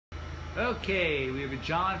Okay, we have a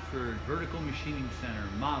Johnford Vertical Machining Center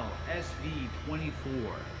model SV24.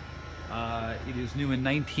 It is new in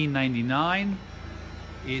 1999.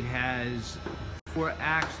 It has 4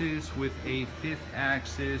 axes with a 5th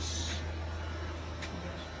axis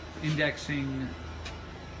indexing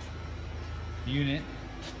unit.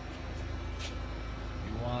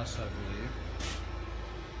 UAS, I believe.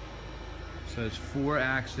 So it's 4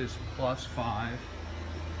 axis plus 5.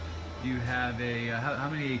 You have a, how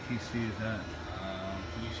many ATC is that?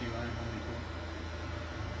 Can you see Ryan how many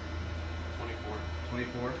tool?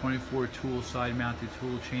 24. 24 tool, side mounted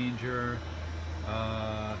tool changer.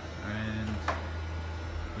 And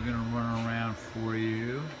we're going to run around for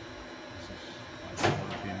you. This is 500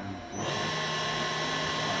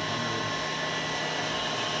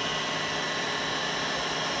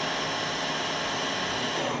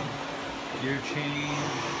 gear change,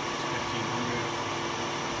 1500.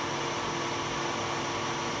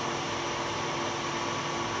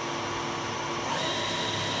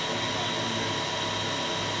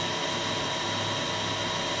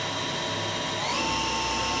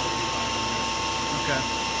 Okay.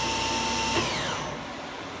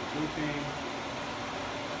 Looping.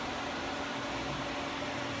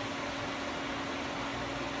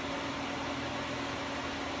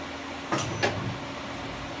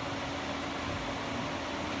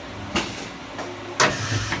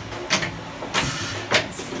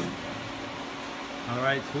 All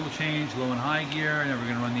right, tool change, low and high gear, and then we're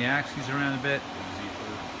going to run the axes around a bit.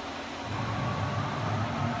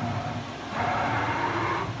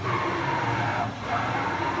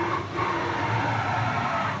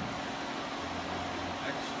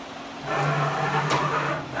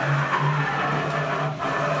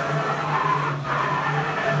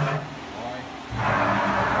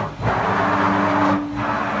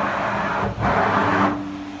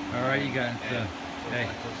 All right, you got the hey.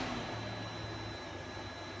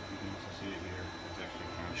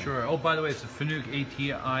 Sure. Oh, by the way, it's a Fanuc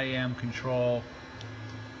ATIM control.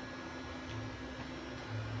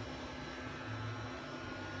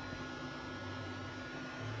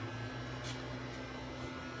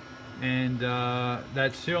 And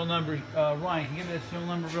that serial number, Ryan, can you give me that serial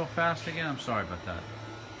number real fast again? I'm sorry about that.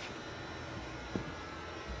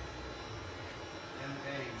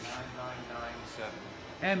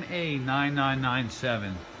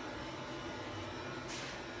 MA9997.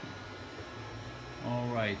 All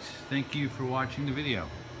right. Thank you for watching the video.